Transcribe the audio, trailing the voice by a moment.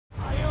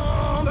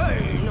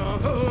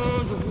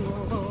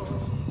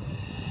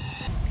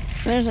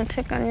There's a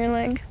tick on your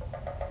leg.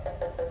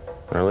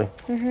 Really?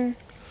 Mm-hmm.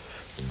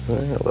 A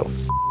little.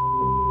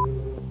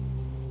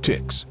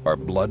 Ticks are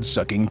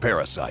blood-sucking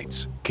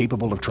parasites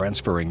capable of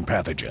transferring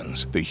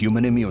pathogens the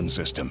human immune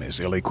system is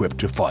ill-equipped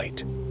to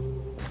fight.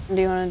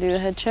 Do you want to do the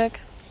head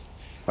check?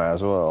 Might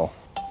as well.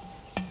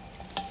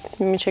 Let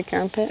me check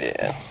your armpit.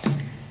 Yeah.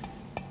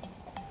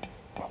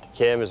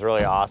 Kim is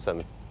really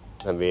awesome.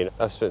 I mean,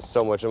 I've spent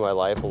so much of my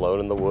life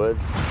alone in the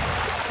woods.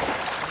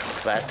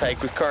 Last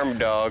hike with Karma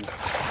Dog.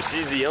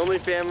 She's the only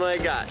family I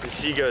got.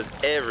 She goes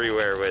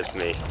everywhere with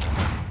me.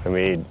 I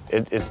mean,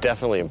 it's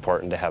definitely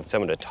important to have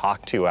someone to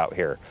talk to out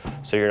here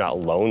so you're not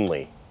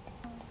lonely.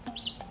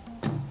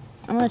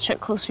 I'm gonna check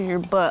closer to your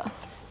butt.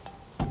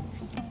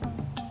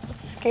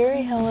 It's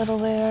scary how little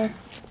they are.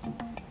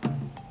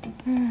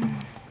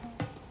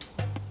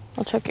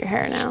 I'll check your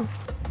hair now.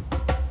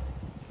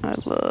 I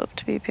love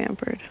to be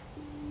pampered.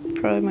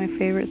 Probably my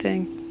favorite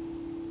thing.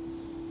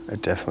 I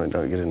definitely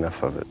don't get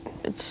enough of it.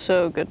 It's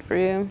so good for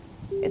you.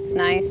 It's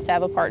nice to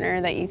have a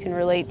partner that you can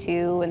relate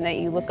to and that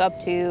you look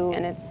up to,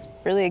 and it's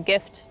really a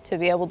gift to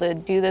be able to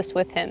do this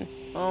with him.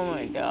 Oh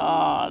my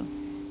God.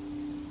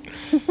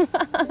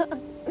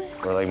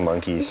 We're like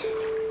monkeys.